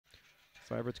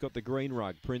Favourite's got the green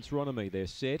rug. Prince Ronamy, they're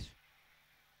set.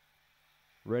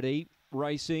 Ready,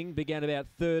 racing, began about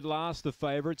third last, the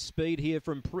favourite. Speed here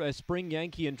from Spring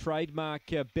Yankee and Trademark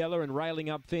Bella, and railing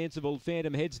up Fanciful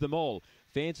Phantom heads them all.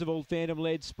 Fanciful Phantom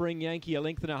led Spring Yankee a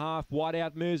length and a half. Wide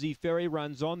out Mersey Ferry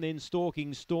runs on, then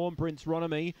Stalking Storm, Prince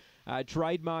Ronamy,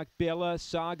 Trademark Bella,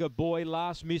 Saga Boy,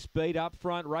 Last Miss Beat up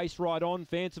front, race right on.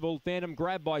 Fanciful Phantom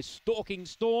grabbed by Stalking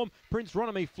Storm. Prince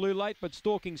Ronamy flew late, but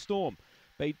Stalking Storm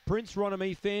beat Prince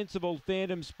Ronamy, Fanciful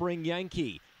Phantom, Spring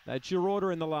Yankee. That's your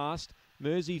order in the last.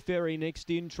 Mersey Ferry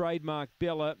next in, Trademark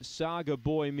Bella, Saga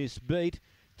Boy Misbeat.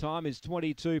 Time is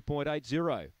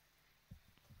 22.80.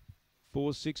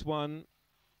 461.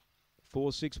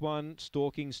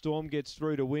 Stalking Storm gets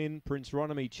through to win. Prince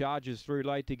Ronamy charges through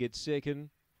late to get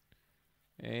second.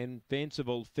 And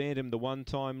Fanciful Phantom, the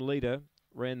one-time leader,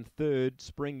 ran third.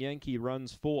 Spring Yankee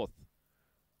runs fourth.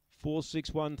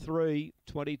 4-6-1-3,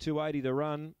 22.80 to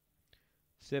run.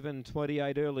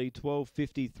 7.28 early,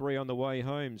 12.53 on the way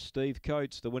home. Steve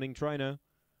Coates, the winning trainer.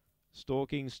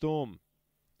 Stalking Storm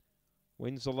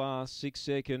wins the last, 6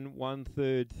 second,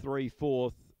 1/3,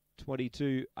 3/4,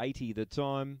 22.80 the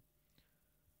time.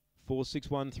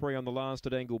 4-6-1-3 on the last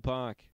at Angle Park.